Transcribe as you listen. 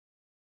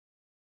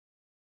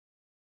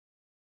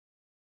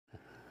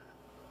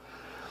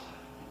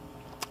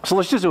So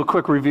let's just do a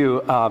quick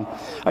review.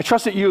 I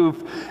trust that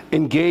you've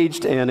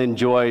engaged and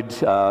enjoyed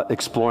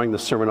exploring the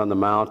Sermon on the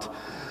Mount.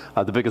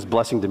 The biggest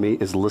blessing to me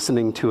is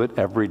listening to it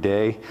every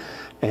day,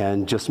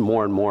 and just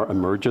more and more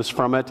emerges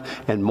from it,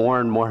 and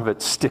more of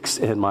it sticks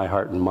in my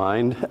heart and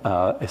mind,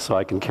 so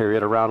I can carry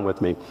it around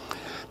with me.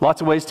 Lots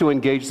of ways to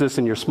engage this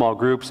in your small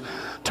groups.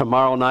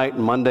 Tomorrow night,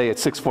 Monday at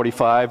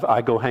 6:45,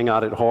 I go hang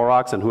out at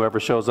Horrocks, and whoever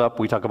shows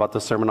up, we talk about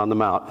the Sermon on the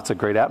Mount. It's a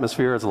great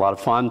atmosphere. It's a lot of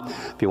fun.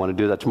 If you want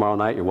to do that tomorrow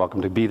night, you're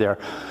welcome to be there.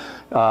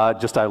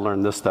 I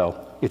learned this,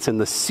 though. It's in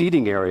the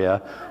seating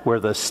area where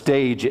the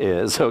stage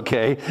is,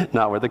 okay?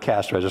 Not where the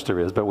cash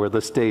register is, but where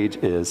the stage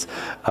is.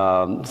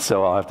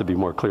 So I'll have to be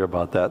more clear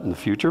about that in the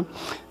future.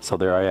 So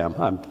there I am.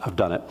 I've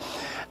done it.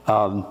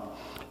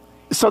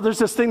 So there's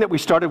this thing that we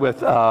started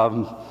with.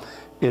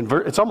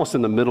 It's almost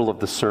in the middle of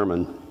the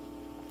sermon,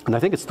 and I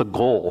think it's the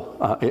goal.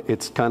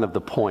 It's kind of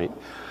the point.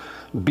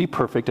 Be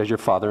perfect as your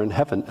Father in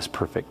heaven is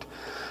perfect.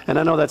 And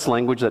I know that's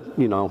language that,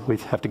 we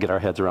have to get our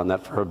heads around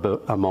that for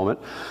a moment.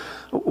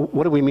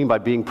 What do we mean by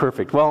being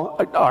perfect? Well,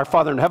 our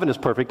Father in heaven is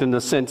perfect in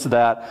the sense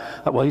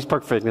that, He's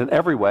perfect in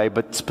every way,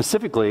 but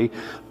specifically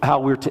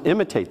how we're to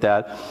imitate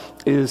that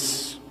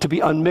is to be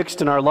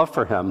unmixed in our love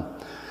for Him,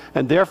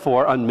 and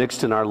therefore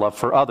unmixed in our love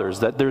for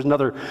others. That there's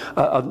not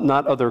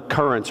other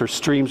currents or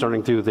streams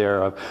running through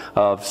there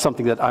of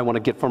something that I want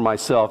to get for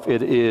myself.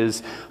 It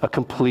is a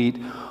complete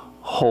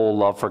whole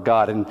love for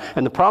God.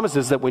 And the promise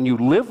is that when you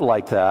live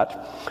like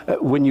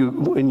that, when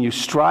you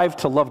strive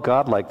to love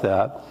God like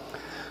that,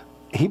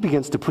 He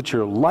begins to put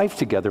your life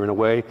together in a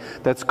way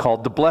that's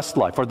called the blessed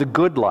life or the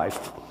good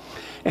life.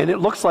 And it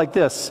looks like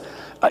this.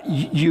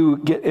 You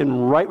get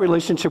in right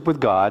relationship with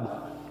God,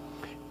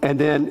 and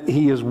then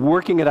He is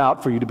working it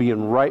out for you to be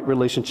in right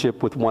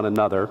relationship with one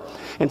another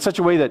in such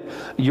a way that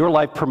your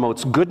life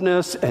promotes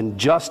goodness and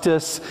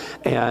justice,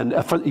 and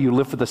you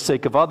live for the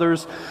sake of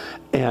others.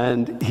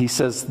 And He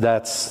says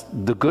that's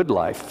the good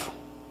life.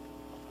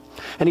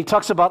 And He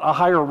talks about a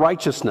higher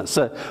righteousness,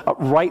 a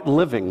right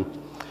living,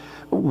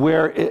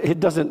 where it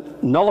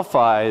doesn't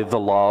nullify the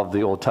law of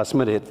the Old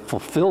Testament. It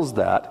fulfills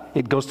that.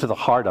 It goes to the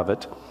heart of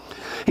it.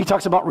 He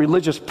talks about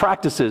religious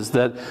practices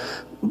that,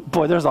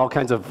 there's all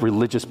kinds of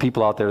religious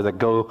people out there that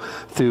go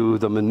through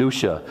the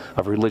minutia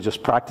of religious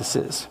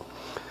practices.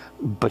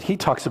 But He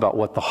talks about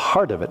what the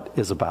heart of it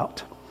is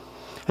about.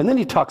 And then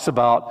He talks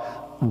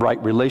about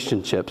right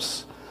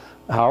relationships.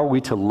 How are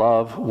we to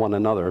love one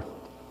another?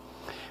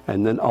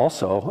 And then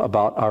also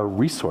about our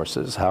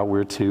resources, how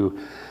we're to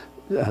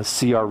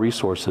see our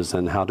resources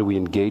and how do we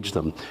engage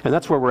them. And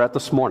that's where we're at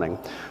this morning.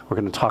 We're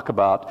going to talk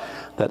about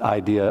that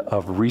idea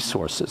of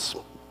resources.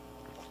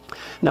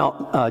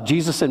 Now,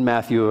 Jesus and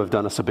Matthew have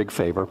done us a big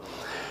favor.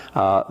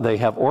 They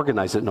have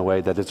organized it in a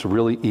way that it's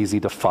really easy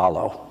to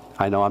follow.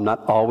 I know I'm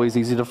not always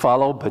easy to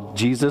follow, but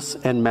Jesus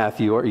and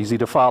Matthew are easy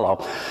to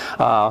follow.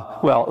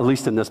 At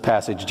least in this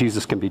passage,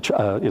 Jesus can be,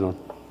 a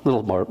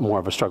little more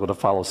of a struggle to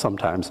follow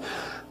sometimes,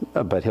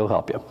 but He'll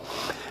help you.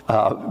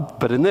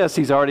 But in this,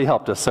 He's already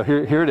helped us. So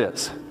here it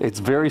is. It's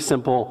very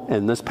simple.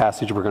 In this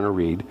passage we're going to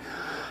read,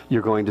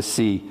 you're going to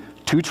see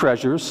two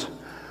treasures,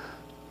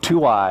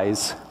 two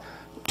eyes,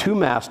 two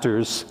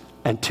masters,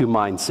 and two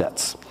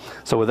mindsets.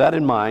 So with that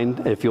in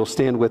mind, if you'll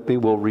stand with me,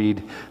 we'll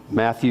read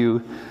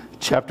Matthew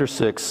chapter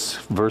 6,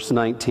 verse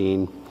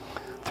 19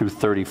 through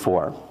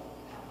 34.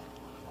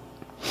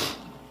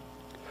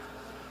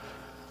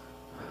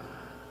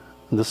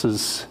 This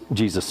is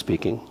Jesus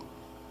speaking.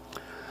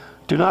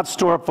 Do not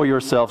store up for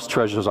yourselves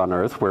treasures on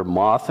earth, where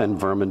moth and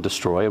vermin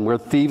destroy, and where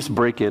thieves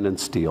break in and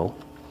steal.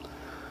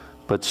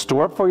 But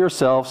store up for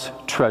yourselves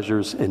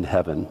treasures in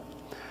heaven,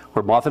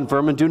 where moth and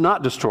vermin do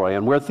not destroy,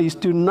 and where thieves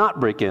do not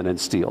break in and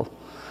steal.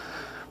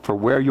 For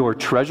where your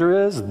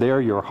treasure is, there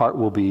your heart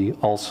will be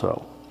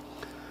also.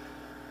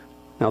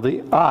 Now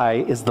the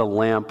eye is the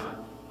lamp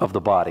of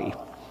the body.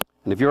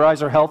 And if your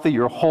eyes are healthy,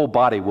 your whole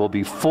body will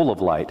be full of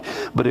light.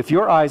 But if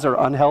your eyes are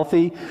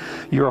unhealthy,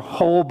 your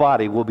whole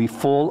body will be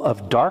full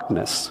of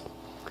darkness.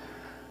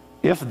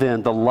 If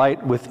then the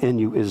light within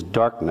you is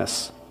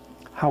darkness,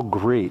 how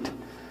great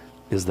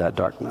is that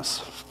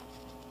darkness?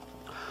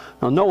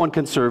 Now, no one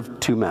can serve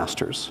two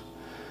masters.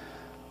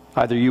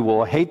 Either you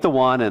will hate the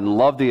one and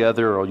love the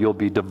other, or you'll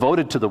be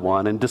devoted to the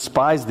one and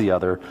despise the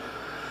other.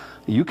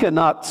 You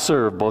cannot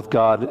serve both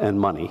God and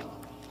money.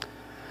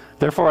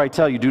 Therefore, I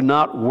tell you, do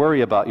not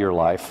worry about your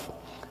life,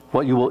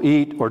 what you will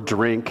eat or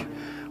drink,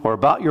 or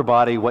about your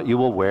body, what you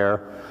will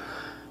wear.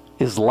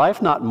 Is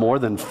life not more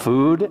than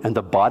food, and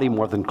the body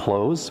more than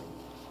clothes?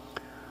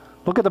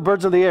 Look at the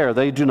birds of the air.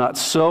 They do not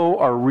sow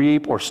or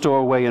reap or store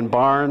away in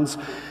barns,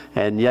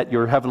 and yet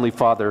your heavenly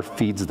Father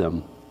feeds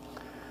them.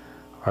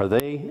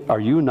 Are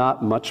you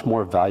not much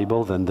more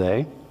valuable than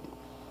they?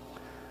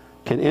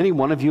 Can any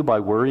one of you, by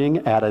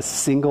worrying, add a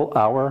single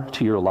hour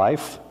to your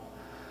life?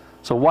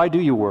 So why do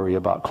you worry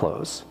about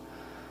clothes?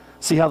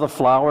 See how the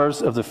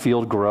flowers of the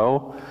field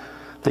grow?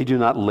 They do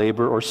not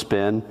labor or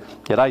spin.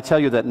 Yet I tell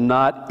you that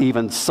not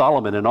even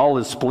Solomon in all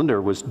his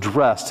splendor was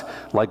dressed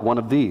like one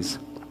of these.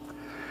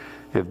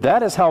 If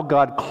that is how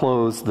God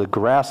clothes the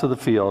grass of the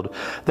field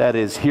that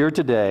is here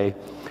today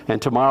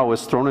and tomorrow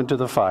is thrown into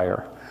the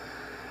fire.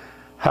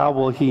 How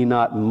will he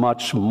not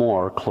much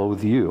more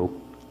clothe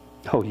you,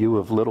 O you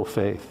of little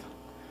faith?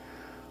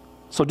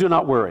 So do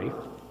not worry,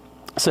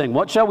 saying,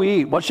 what shall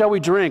we eat? What shall we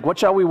drink? What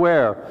shall we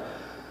wear?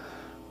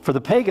 For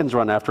the pagans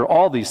run after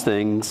all these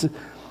things,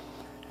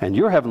 and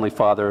your heavenly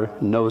Father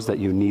knows that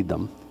you need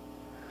them.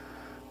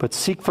 But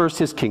seek first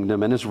his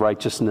kingdom and his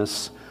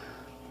righteousness,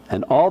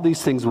 and all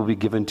these things will be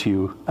given to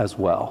you as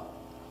well.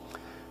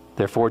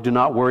 Therefore, do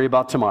not worry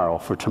about tomorrow,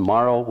 for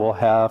tomorrow will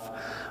have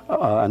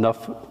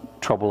enough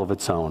trouble of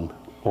its own.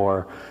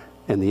 Or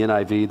in the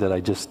NIV that I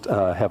just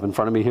have in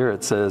front of me here,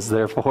 it says,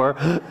 therefore,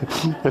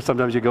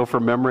 sometimes you go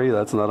from memory,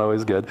 that's not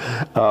always good.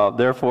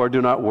 Therefore,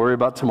 do not worry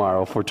about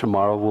tomorrow, for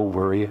tomorrow will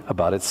worry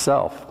about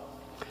itself.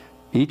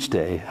 Each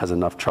day has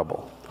enough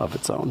trouble of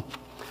its own.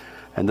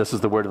 And this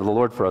is the word of the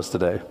Lord for us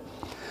today.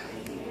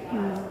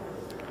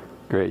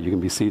 Great, you can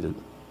be seated.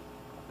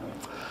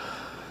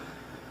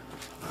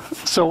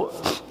 So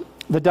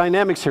the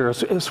dynamics here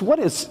is what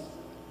is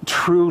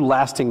true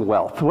lasting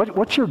wealth?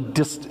 What's your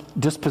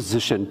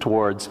disposition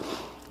towards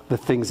the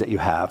things that you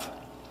have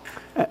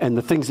and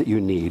the things that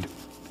you need?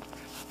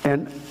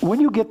 And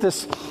when you get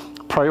this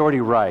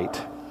priority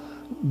right,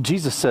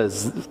 Jesus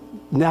says,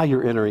 now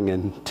you're entering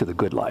into the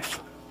good life.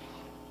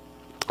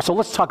 So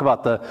let's talk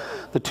about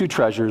the two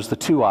treasures, the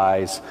two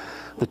eyes,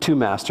 the two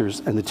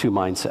masters, and the two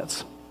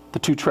mindsets. The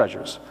two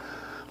treasures,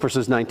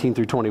 verses 19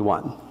 through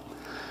 21.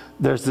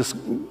 There's this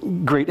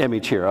great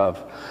image here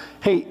of,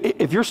 hey,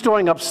 if you're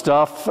storing up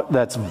stuff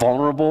that's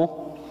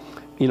vulnerable,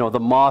 you know, the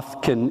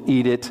moth can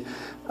eat it,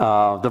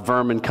 the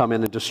vermin come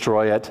in and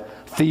destroy it,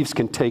 thieves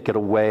can take it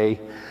away.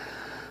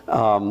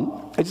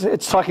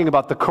 It's talking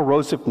about the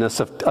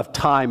corrosiveness of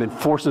time and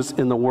forces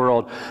in the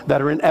world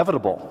that are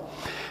inevitable.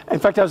 In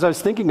fact, as I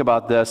was thinking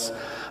about this,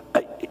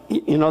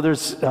 you know,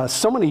 there's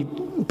so many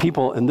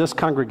people in this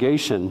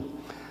congregation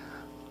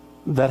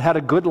that had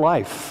a good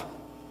life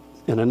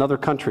in another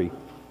country.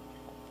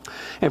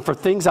 And for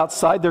things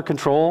outside their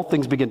control,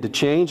 things begin to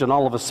change, and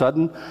all of a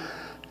sudden,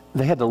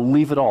 they had to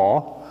leave it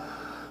all.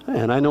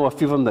 And I know a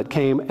few of them that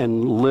came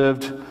and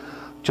lived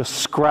just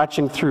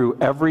scratching through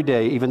every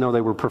day, even though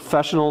they were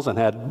professionals and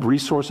had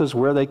resources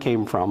where they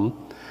came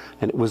from,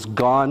 and it was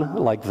gone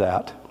like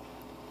that.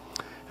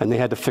 And they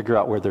had to figure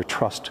out where their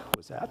trust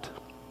was at.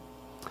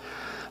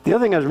 The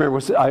other thing I remember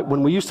was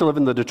when we used to live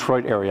in the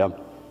Detroit area,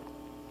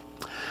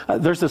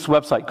 there's this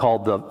website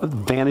called the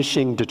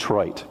Vanishing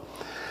Detroit.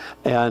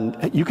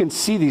 And you can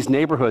see these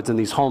neighborhoods and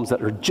these homes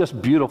that are just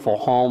beautiful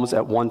homes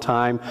at one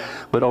time,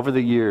 but over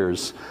the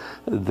years,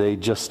 they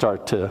just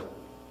start to,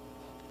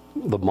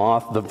 the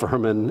moth, the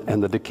vermin,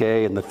 and the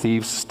decay, and the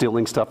thieves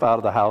stealing stuff out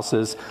of the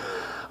houses.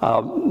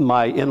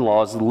 My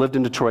in-laws lived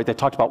in Detroit. They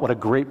talked about what a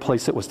great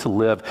place it was to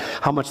live,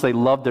 how much they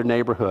loved their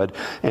neighborhood,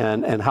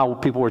 and how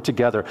people were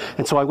together.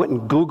 And so I went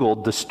and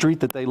Googled the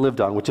street that they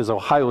lived on, which is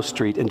Ohio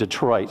Street in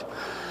Detroit.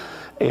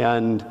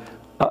 And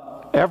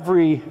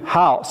every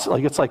house,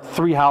 it's like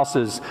 3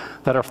 houses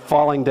that are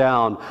falling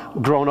down,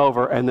 grown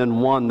over, and then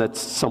one that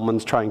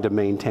someone's trying to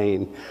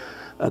maintain.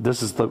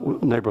 This is the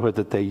neighborhood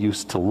that they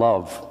used to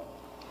love.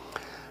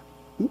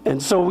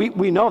 And so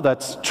we know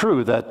that's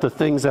true, that the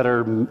things that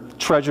are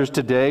treasures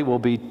today will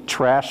be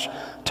trash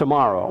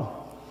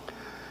tomorrow.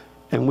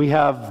 And we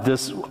have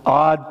this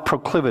odd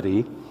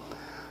proclivity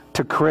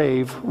to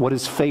crave what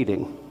is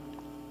fading.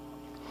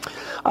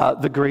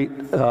 The great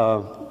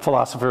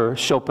philosopher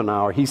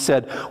Schopenhauer, he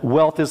said,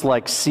 wealth is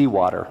like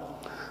seawater.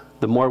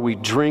 The more we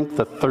drink,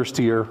 the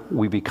thirstier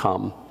we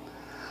become.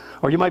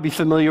 Or you might be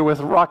familiar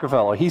with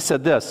Rockefeller. He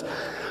said this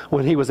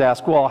when he was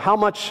asked, well, how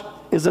much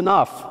is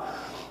enough?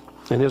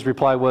 And his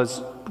reply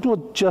was,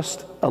 well,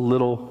 just a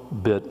little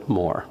bit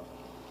more.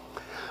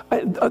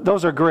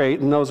 Those are great,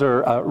 and those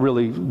are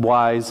really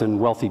wise and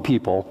wealthy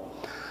people.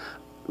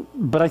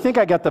 But I think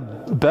I got the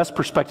best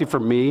perspective for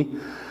me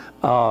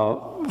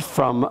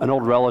from an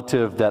old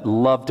relative that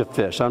loved to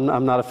fish.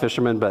 I'm not a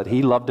fisherman, but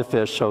he loved to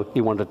fish, so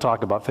he wanted to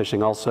talk about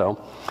fishing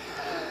also.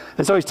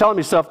 And so he's telling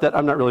me stuff that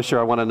I'm not really sure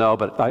I want to know,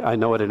 but I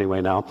know it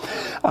anyway now.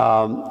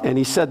 And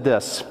he said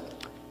this,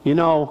 you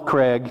know,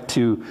 Craig,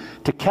 to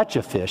catch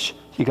a fish,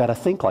 you got to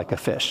think like a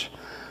fish.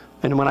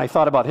 And when I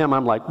thought about him,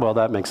 I'm like, well,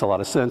 that makes a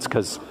lot of sense,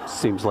 because it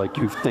seems like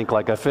you think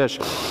like a fish.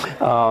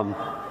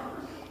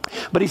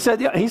 But he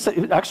said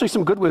actually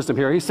some good wisdom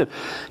here. He said,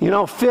 you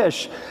know,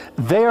 fish,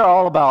 they are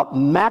all about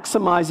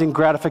maximizing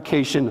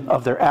gratification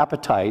of their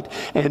appetite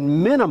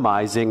and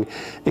minimizing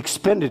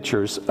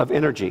expenditures of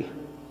energy.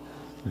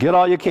 Get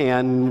all you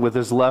can with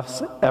as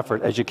less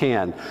effort as you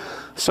can.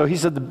 So he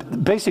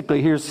said,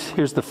 basically,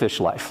 here's the fish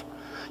life.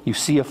 You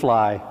see a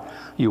fly,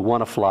 you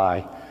want to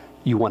fly,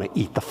 you want to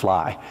eat the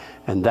fly.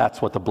 And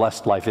that's what the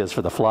blessed life is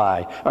for the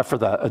fly, or for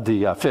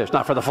the fish,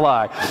 not for the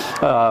fly.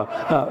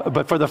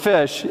 But for the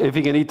fish, if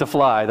he can eat the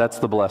fly, that's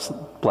the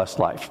blessed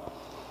life.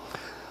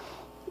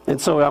 And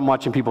so I'm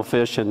watching people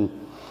fish, and,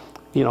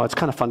 you know, it's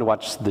kind of fun to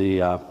watch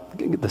the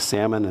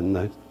salmon and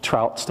the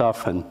trout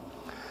stuff. And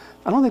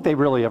I don't think they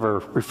really ever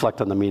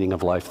reflect on the meaning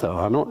of life, though.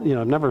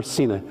 I've never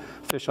seen a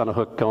fish on a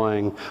hook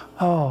going,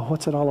 oh,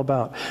 what's it all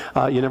about?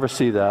 You never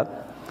see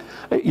that.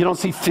 You don't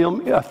see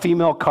a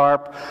female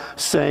carp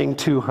saying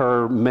to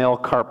her male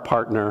carp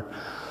partner,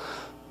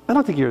 I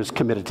don't think you're as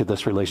committed to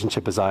this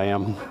relationship as I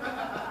am.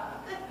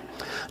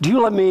 Do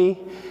you love me?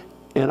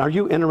 And are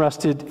you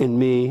interested in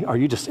me? Are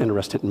you just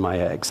interested in my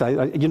eggs?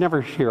 You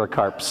never hear a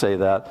carp say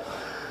that.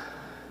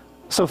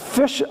 So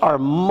fish are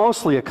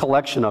mostly a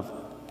collection of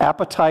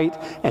appetite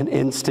and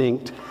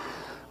instinct,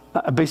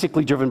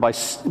 basically driven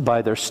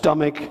by their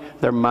stomach,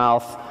 their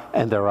mouth,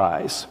 and their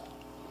eyes.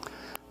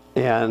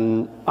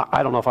 And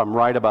I don't know if I'm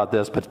right about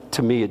this, but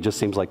to me it just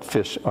seems like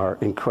fish are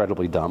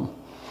incredibly dumb.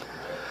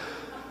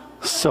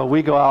 So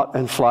we go out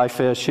and fly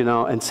fish,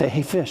 and say,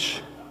 hey,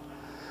 fish,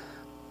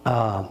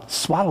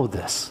 swallow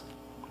this.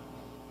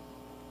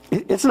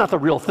 It's not the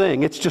real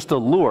thing, it's just a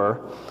lure.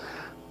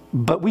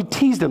 But we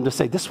tease them to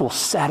say, this will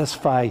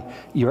satisfy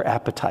your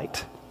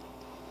appetite.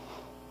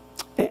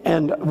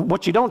 And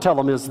what you don't tell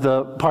them is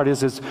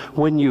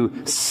when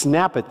you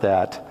snap at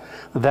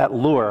that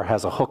lure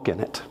has a hook in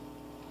it.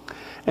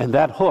 And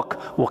that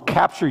hook will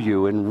capture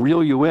you and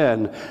reel you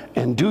in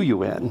and do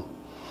you in.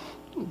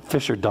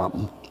 Fish are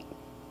dumb.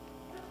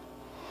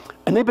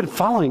 And they've been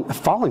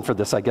falling for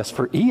this, I guess,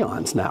 for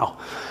eons now.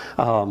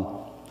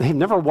 They've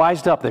never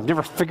wised up. They've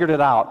never figured it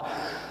out.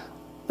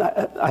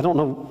 I don't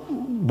know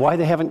why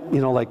they haven't,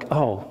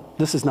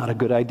 this is not a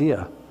good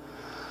idea.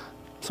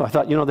 So I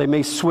thought, they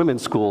may swim in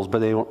schools, but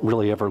they don't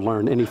really ever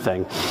learn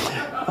anything.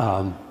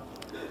 And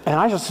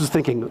I just was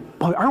thinking,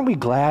 boy, aren't we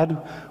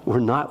glad we're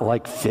not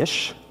like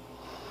fish?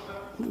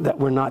 That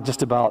we're not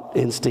just about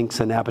instincts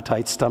and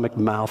appetites, stomach,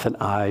 mouth, and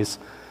eyes.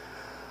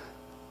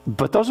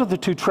 But those are the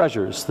two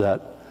treasures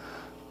that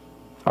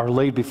are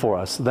laid before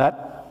us,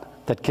 that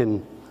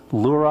can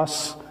lure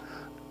us,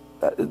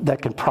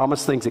 that can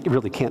promise things it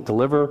really can't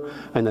deliver,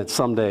 and that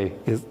someday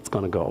it's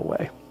going to go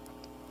away.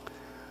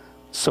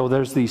 So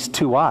there's these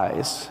two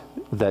eyes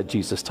that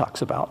Jesus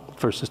talks about,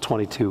 verses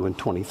 22 and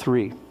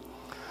 23.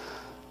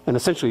 And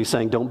essentially he's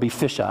saying, don't be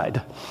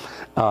fish-eyed.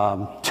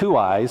 Two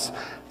eyes.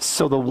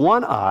 So the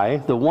one eye,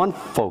 the one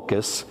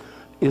focus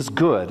is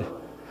good.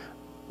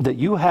 That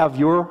you have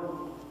your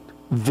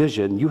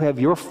vision, you have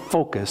your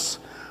focus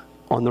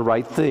on the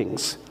right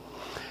things.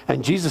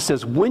 And Jesus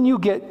says, when you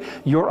get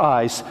your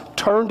eyes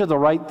turned to the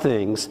right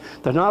things,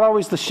 they're not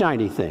always the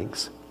shiny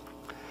things.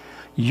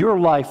 Your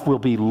life will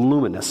be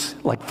luminous,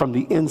 like from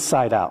the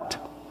inside out.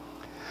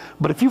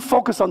 But if you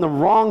focus on the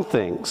wrong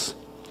things,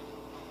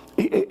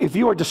 if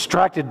you are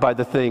distracted by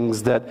the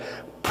things that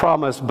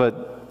promise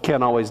but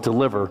can't always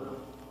deliver,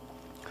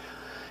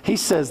 he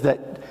says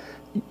that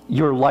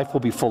your life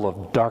will be full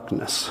of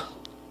darkness.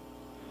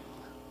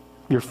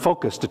 Your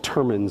focus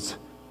determines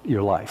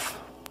your life.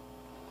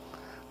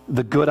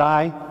 The good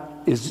eye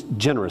is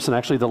generous, and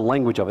actually the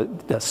language of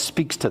it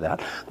speaks to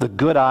that. The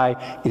good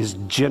eye is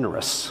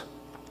generous.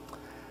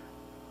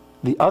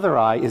 The other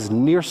eye is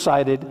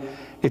nearsighted.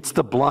 It's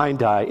the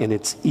blind eye, and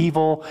it's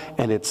evil,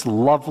 and it's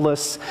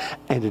loveless,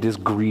 and it is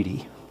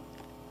greedy.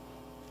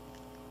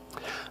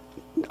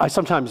 I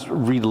sometimes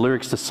read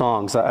lyrics to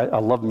songs. I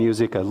love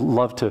music. I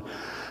love to,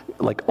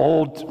 like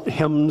old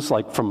hymns,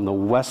 like from the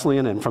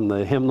Wesleyan and from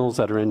the hymnals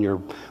that are in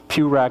your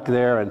pew rack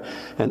there,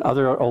 and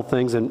other old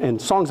things, and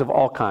songs of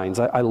all kinds.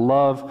 I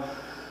love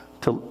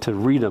to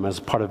read them as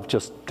part of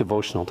just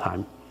devotional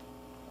time.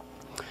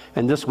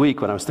 And this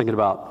week, when I was thinking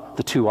about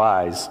the two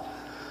eyes,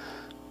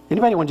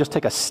 anybody want to just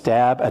take a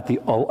stab at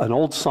an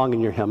old song in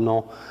your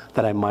hymnal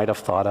that I might have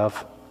thought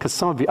of?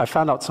 Because I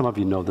found out some of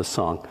you know this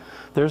song.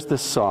 There's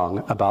this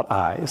song about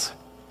eyes.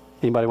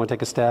 Anybody want to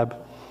take a stab?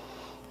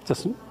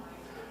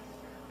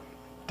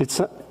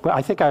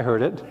 I think I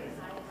heard it.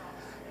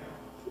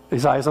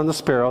 His eyes on the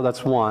sparrow,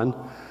 that's one.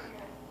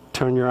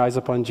 Turn your eyes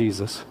upon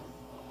Jesus.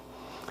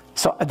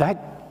 So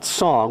that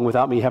song,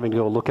 without me having to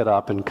go look it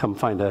up and come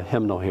find a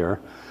hymnal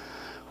here,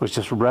 was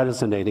just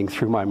resonating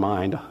through my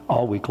mind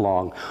all week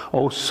long.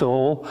 Oh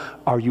soul,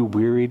 are you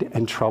wearied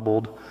and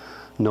troubled?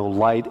 No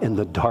light in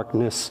the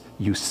darkness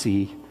you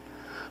see.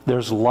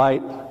 There's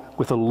light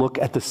with a look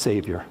at the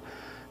Savior,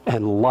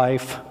 and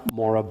life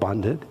more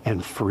abundant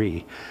and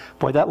free.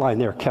 Boy, that line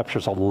there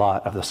captures a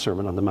lot of the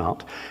Sermon on the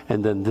Mount.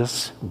 And then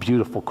this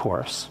beautiful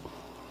chorus.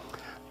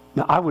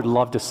 Now, I would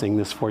love to sing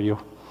this for you.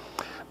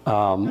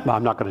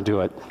 I'm not going to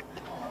do it.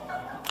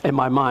 In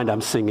my mind,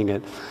 I'm singing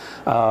it.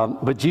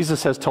 But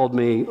Jesus has told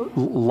me,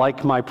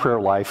 like my prayer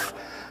life,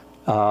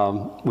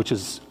 which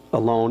is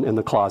alone in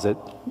the closet,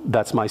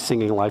 that's my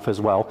singing life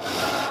as well.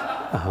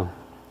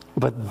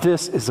 But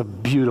this is a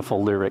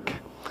beautiful lyric.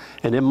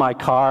 And in my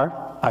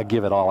car, I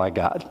give it all I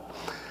got.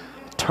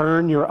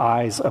 Turn your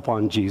eyes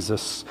upon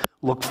Jesus.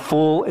 Look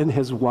full in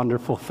his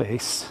wonderful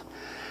face.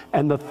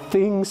 And the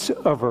things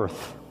of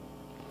earth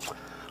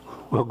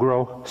will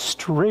grow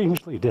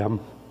strangely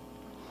dim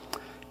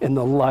in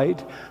the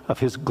light of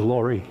his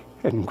glory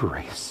and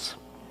grace.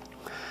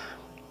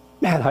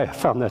 Man, I have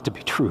found that to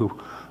be true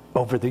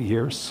over the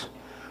years.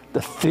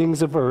 The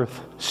things of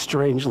earth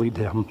strangely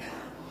dim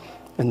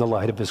in the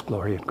light of his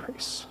glory and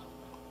grace.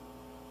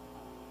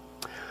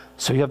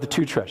 So you have the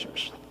two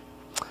treasures.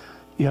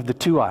 You have the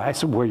two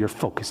eyes where your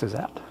focus is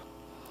at.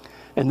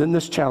 And then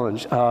this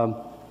challenge,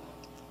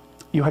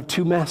 you have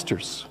two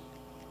masters,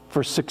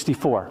 verse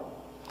 64.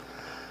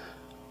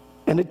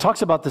 And it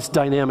talks about this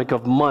dynamic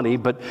of money,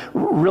 but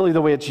really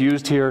the way it's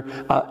used here,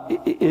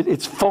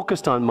 it's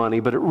focused on money,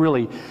 but it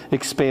really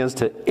expands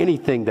to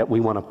anything that we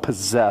want to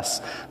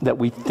possess that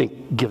we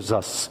think gives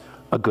us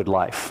a good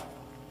life.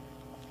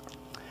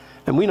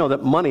 And we know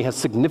that money has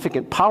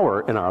significant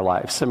power in our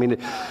lives. I mean,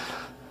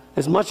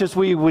 as much as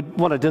we would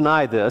want to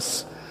deny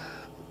this,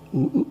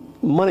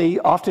 money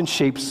often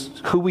shapes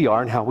who we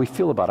are and how we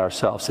feel about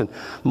ourselves. And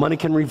money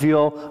can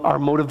reveal our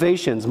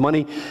motivations.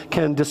 Money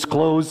can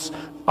disclose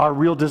our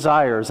real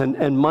desires.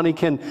 And money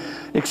can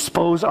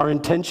expose our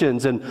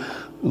intentions. And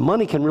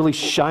money can really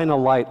shine a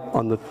light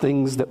on the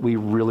things that we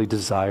really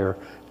desire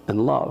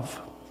and love.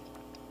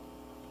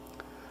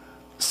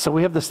 So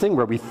we have this thing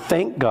where we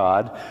thank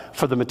God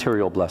for the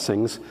material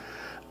blessings,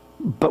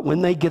 but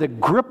when they get a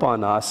grip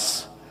on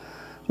us,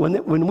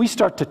 when we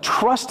start to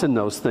trust in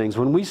those things,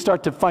 when we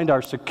start to find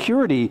our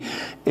security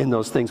in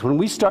those things, when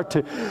we start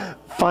to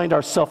find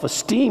our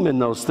self-esteem in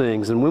those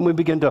things, and when we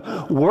begin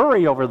to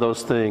worry over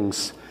those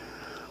things,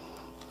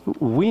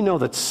 we know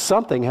that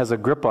something has a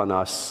grip on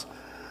us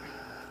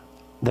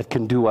that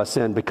can do us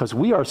in, because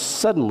we are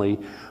suddenly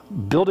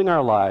building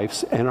our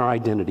lives and our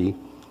identity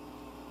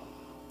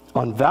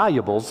on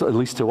valuables, at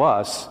least to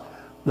us,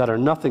 that are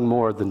nothing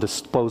more than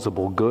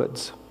disposable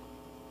goods.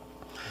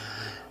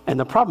 And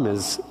the problem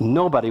is,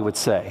 nobody would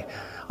say,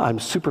 I'm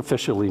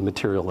superficially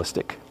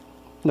materialistic.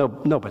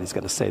 No, nobody's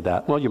going to say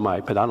that. Well, you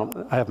might, but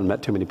I haven't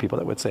met too many people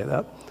that would say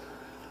that.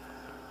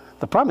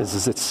 The problem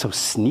is it's so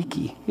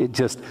sneaky. It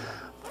just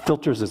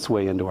filters its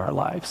way into our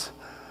lives.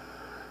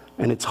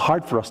 And it's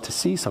hard for us to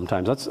see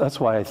sometimes. That's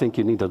why I think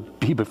you need to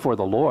be before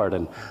the Lord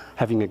and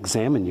have Him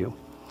examine you.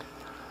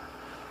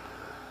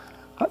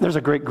 There's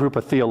a great group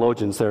of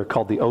theologians there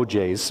called the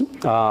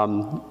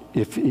OJs.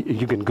 If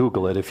you can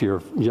Google it, if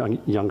you're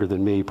younger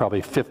than me,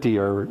 probably 50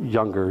 or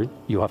younger,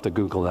 you'll have to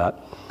Google that.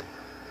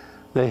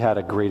 They had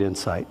a great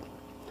insight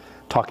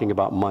talking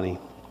about money.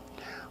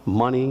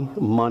 Money,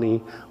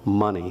 money,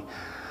 money.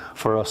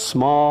 For a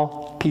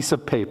small piece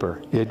of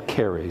paper, it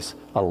carries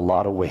a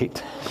lot of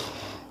weight.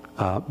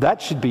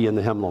 That should be in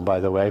the hymnal, by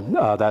the way,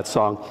 that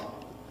song.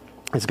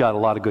 It's got a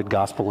lot of good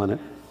gospel in it.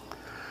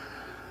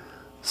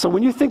 So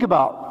when you think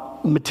about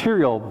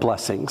material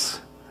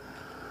blessings,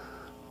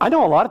 I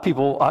know a lot of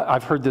people,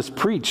 I've heard this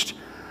preached,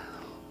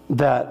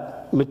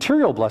 that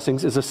material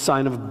blessings is a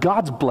sign of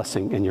God's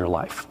blessing in your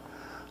life.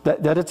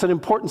 That it's an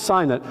important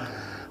sign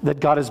that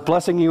God is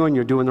blessing you and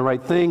you're doing the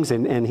right things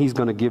and He's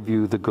going to give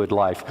you the good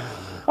life.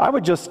 I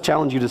would just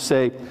challenge you to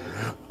say,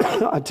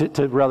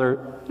 to rather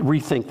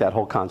rethink that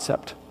whole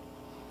concept.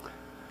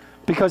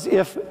 Because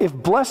if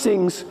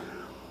blessings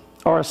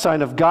are a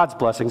sign of God's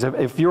blessings,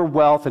 if your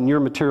wealth and your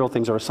material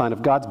things are a sign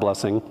of God's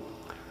blessing,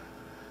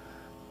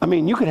 I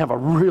mean, you can have a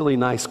really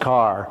nice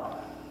car,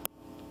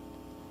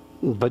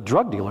 but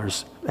drug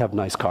dealers have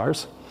nice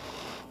cars.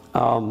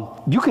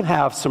 You can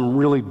have some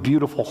really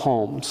beautiful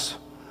homes,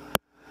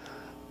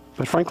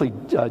 but frankly,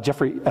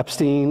 Jeffrey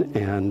Epstein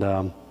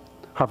and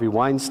Harvey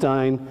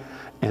Weinstein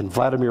and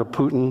Vladimir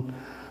Putin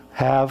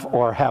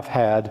have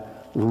had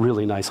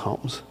really nice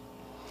homes.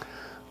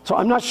 So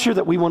I'm not sure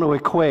that we want to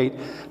equate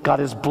God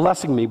is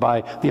blessing me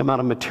by the amount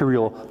of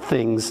material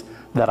things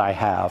that I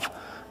have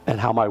and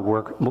how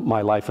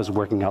my life is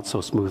working out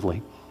so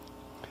smoothly.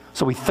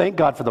 So we thank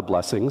God for the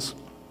blessings,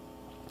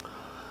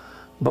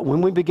 but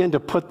when we begin to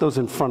put those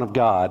in front of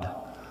God,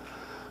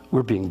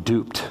 we're being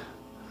duped.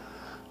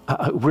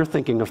 We're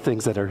thinking of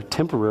things that are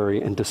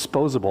temporary and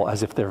disposable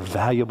as if they're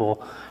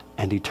valuable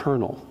and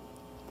eternal.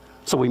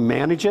 So we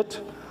manage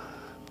it,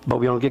 but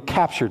we don't get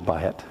captured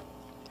by it.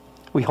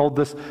 We hold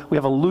this, we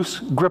have a loose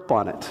grip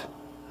on it.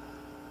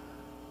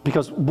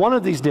 Because one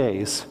of these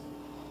days,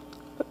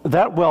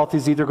 that wealth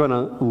is either going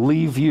to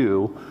leave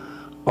you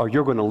or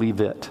you're going to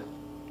leave it.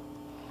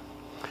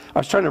 I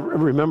was trying to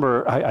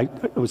remember, I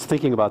was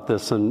thinking about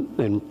this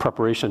in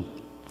preparation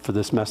for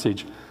this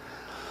message,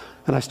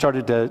 and I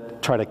started to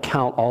try to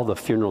count all the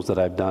funerals that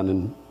I've done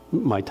in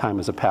my time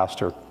as a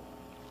pastor.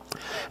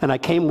 And I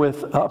came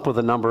up with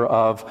a number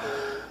of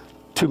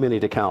too many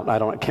to count.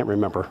 I can't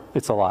remember.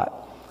 It's a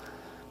lot.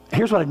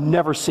 Here's what I've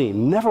never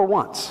seen, never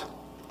once.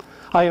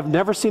 I have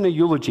never seen a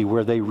eulogy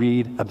where they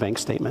read a bank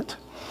statement.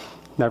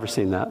 Never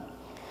seen that.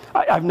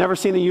 I've never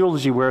seen a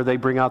eulogy where they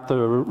bring out the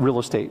real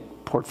estate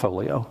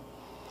portfolio.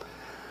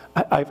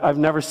 I've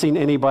never seen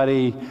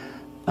anybody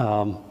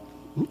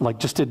like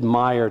just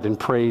admired and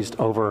praised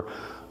over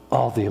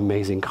all the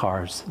amazing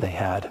cars they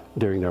had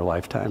during their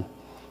lifetime.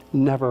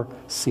 Never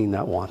seen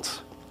that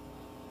once.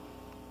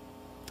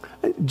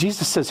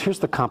 Jesus says, here's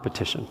the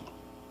competition.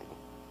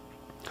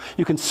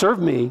 You can serve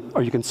me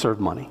or you can serve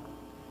money.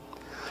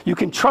 You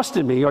can trust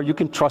in me or you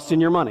can trust in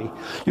your money.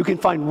 You can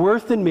find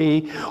worth in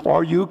me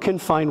or you can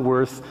find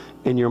worth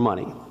in your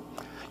money.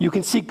 You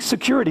can seek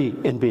security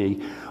in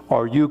me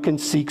or you can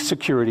seek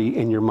security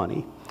in your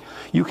money.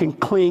 You can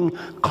cling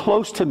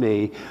close to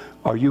me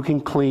or you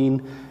can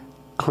cling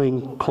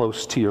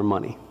close to your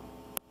money.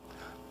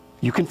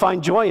 You can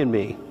find joy in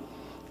me,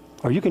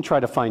 or you can try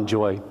to find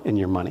joy in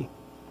your money.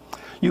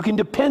 You can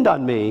depend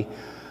on me,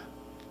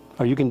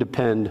 or you can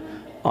depend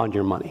on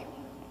your money.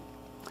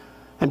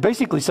 And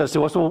basically says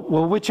to us,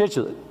 well, which is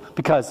it?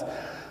 Because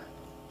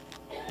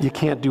you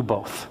can't do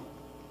both.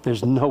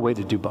 There's no way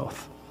to do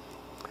both.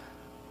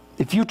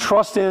 If you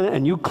trust in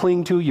and you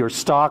cling to your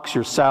stocks,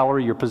 your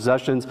salary, your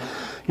possessions,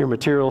 your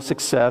material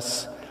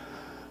success,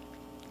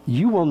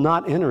 you will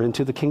not enter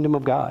into the kingdom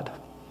of God.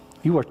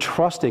 You are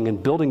trusting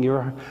and building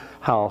your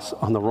house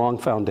on the wrong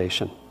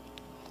foundation.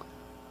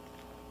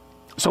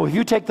 So if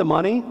you take the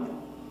money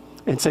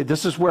and say,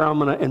 this is where I'm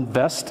going to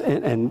invest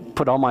and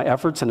put all my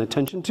efforts and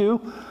attention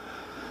to,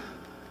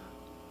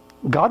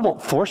 God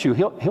won't force you.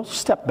 He'll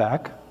step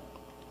back.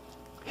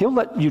 He'll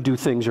let you do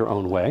things your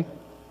own way.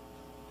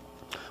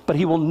 But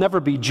he will never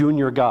be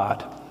junior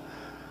God.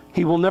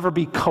 He will never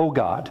be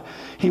co-God.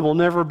 He will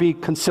never be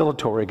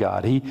conciliatory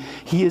God. He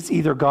is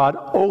either God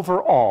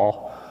over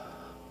all,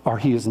 or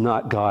he is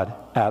not God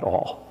at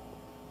all.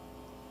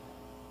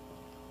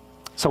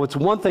 So it's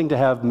one thing to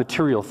have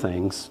material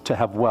things, to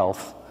have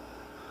wealth.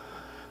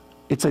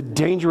 It's a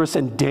dangerous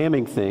and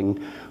damning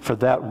thing for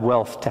that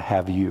wealth to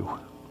have you.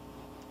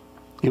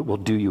 It will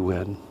do you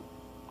in.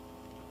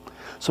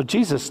 So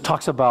Jesus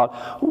talks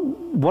about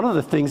one of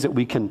the things that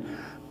we can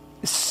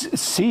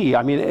see,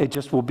 I mean, it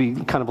just will be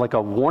kind of like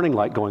a warning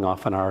light going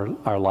off in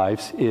our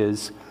lives,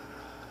 is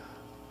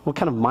what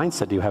kind of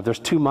mindset do you have? There's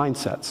two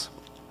mindsets.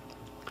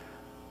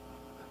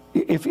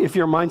 If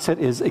your mindset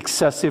is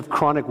excessive,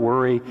 chronic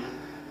worry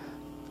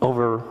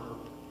over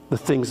the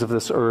things of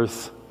this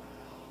earth,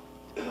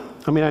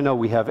 I mean, I know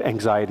we have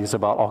anxieties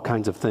about all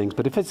kinds of things,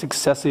 but if it's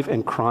excessive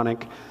and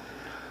chronic,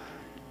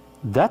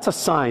 that's a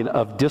sign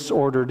of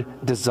disordered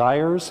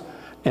desires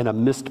and a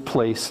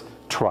misplaced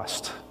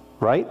trust,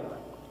 right?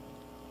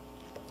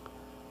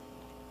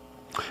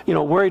 You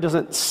know, worry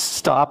doesn't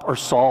stop or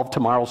solve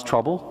tomorrow's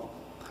trouble.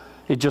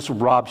 It just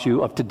robs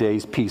you of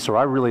today's peace. Or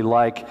I really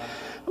like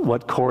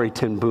what Corrie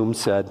ten Boom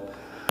said.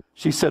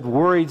 She said,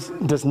 worry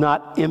does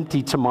not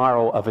empty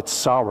tomorrow of its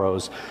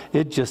sorrows.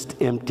 It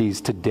just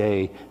empties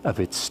today of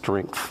its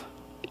strength.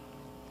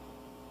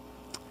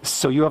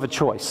 So you have a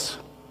choice.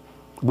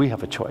 We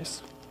have a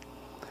choice.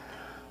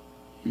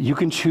 You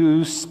can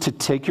choose to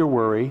take your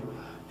worry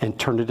and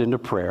turn it into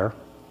prayer,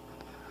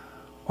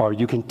 or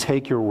you can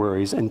take your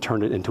worries and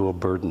turn it into a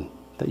burden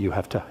that you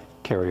have to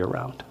carry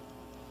around.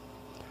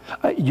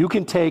 You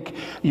can take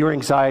your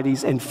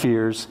anxieties and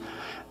fears,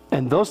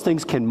 and those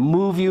things can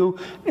move you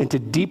into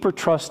deeper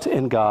trust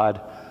in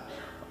God,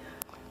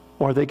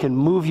 or they can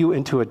move you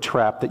into a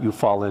trap that you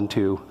fall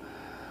into,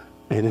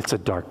 and it's a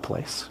dark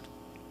place.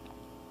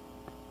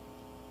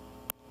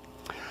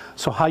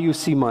 So how you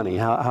see money,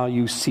 how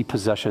you see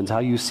possessions, how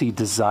you see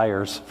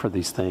desires for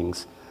these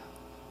things,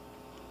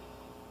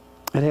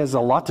 it has a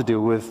lot to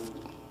do with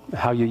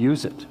how you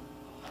use it,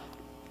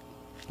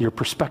 your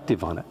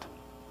perspective on it.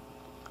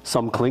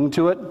 Some cling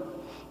to it,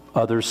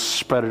 others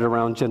spread it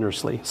around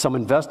generously. Some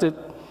invest it,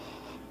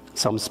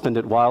 some spend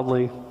it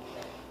wildly.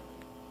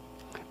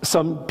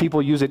 Some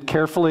people use it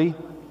carefully,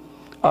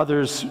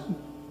 others,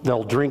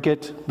 they'll drink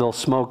it, they'll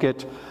smoke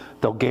it,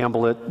 they'll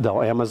gamble it,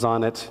 they'll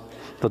Amazon it.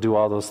 They'll do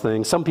all those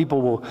things. Some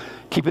people will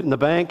keep it in the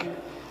bank.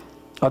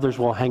 Others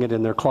will hang it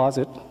in their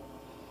closet.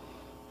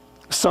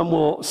 Some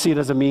will see it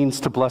as a means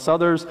to bless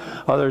others.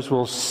 Others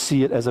will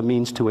see it as a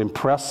means to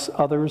impress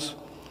others.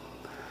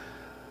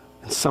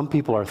 And some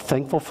people are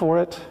thankful for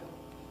it,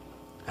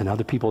 and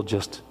other people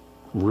just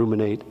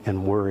ruminate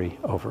and worry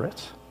over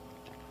it.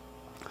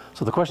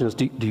 So the question is,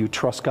 do you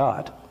trust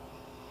God?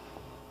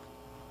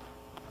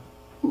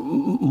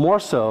 More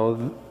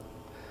so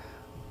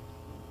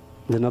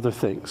than other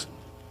things.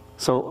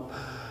 So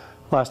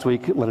last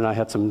week, Lynn and I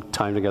had some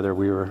time together.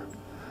 We were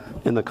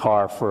in the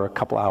car for a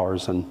couple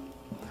hours, and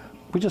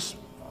we just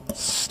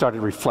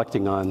started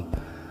reflecting on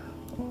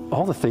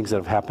all the things that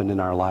have happened in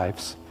our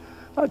lives.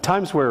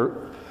 Times where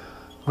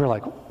we're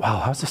like, wow,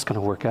 how's this going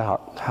to work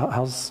out?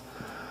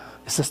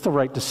 Is this the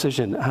right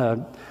decision?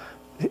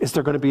 Is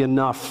there going to be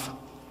enough?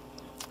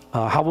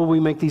 How will we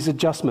make these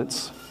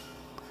adjustments?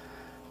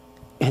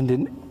 And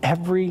in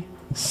every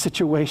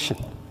situation,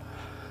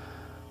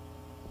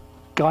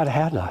 God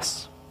had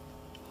us.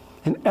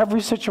 In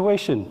every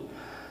situation,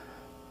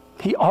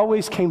 he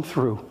always came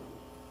through.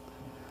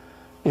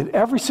 In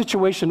every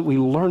situation, we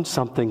learned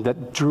something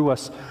that drew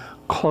us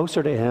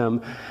closer to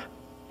him.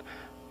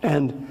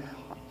 And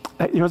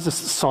you know, it's this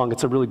song,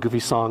 it's a really goofy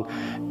song,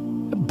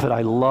 but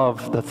I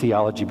love the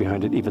theology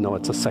behind it, even though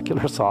it's a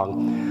secular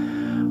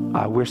song.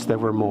 I wish there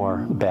were more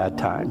bad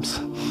times.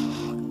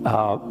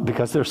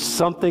 Because there's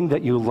something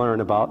that you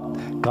learn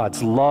about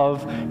God's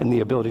love and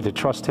the ability to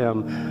trust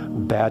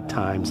him bad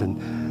times.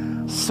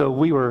 And so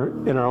we were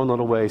in our own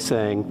little way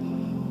saying,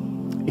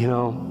 you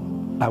know,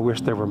 I wish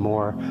there were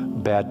more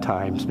bad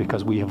times,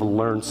 because we have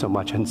learned so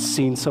much and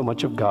seen so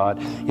much of God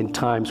in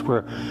times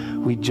where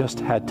we just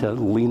had to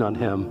lean on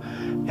him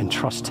and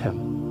trust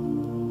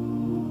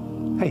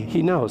him. Hey,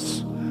 he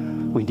knows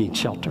we need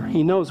shelter.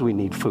 He knows we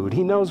need food.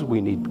 He knows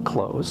we need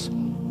clothes.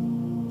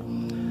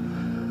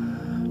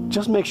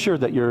 Just make sure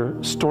that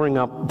you're storing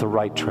up the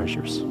right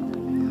treasures.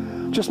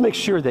 Just make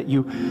sure that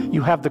you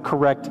have the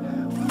correct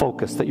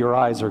focus, that your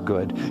eyes are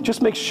good.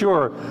 Just make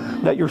sure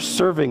that you're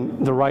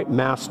serving the right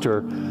master,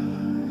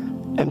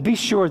 and be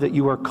sure that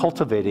you are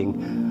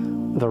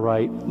cultivating the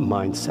right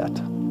mindset.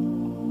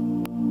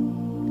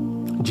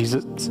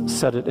 Jesus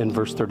said it in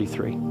verse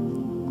 33.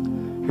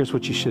 Here's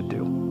what you should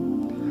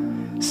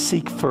do.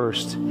 Seek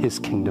first his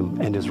kingdom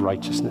and his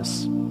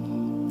righteousness,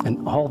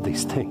 and all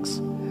these things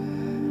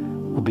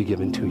will be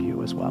given to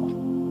you as well.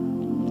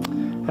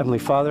 Heavenly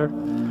Father,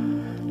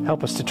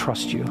 help us to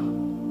trust you.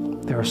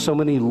 There are so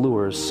many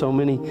lures, so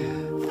many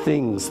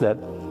things that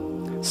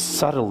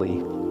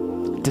subtly,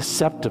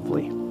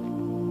 deceptively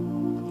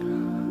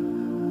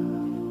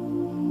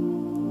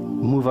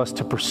move us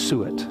to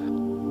pursue it,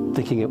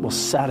 thinking it will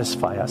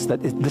satisfy us,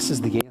 that this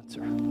is the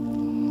answer.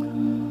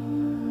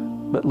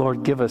 But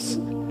Lord, give us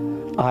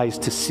eyes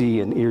to see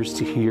and ears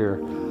to hear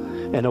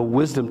and a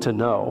wisdom to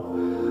know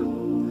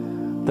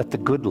that the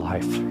good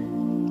life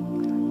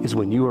is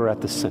when you are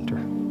at the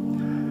center.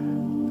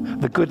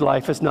 The good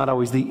life is not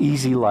always the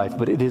easy life,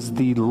 but it is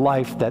the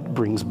life that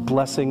brings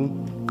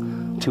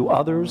blessing to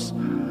others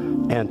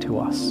and to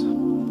us.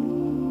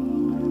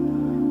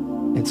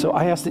 And so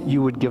I ask that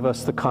you would give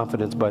us the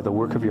confidence by the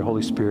work of your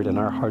Holy Spirit in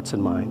our hearts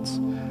and minds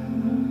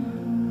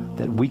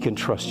that we can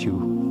trust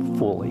you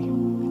fully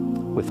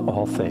with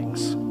all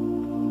things.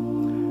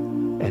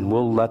 And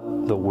we'll let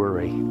the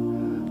worry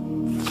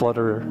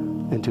flutter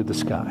into the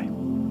sky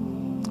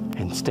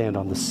and stand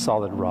on the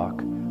solid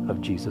rock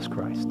of Jesus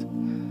Christ.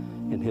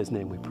 In his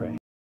name we pray.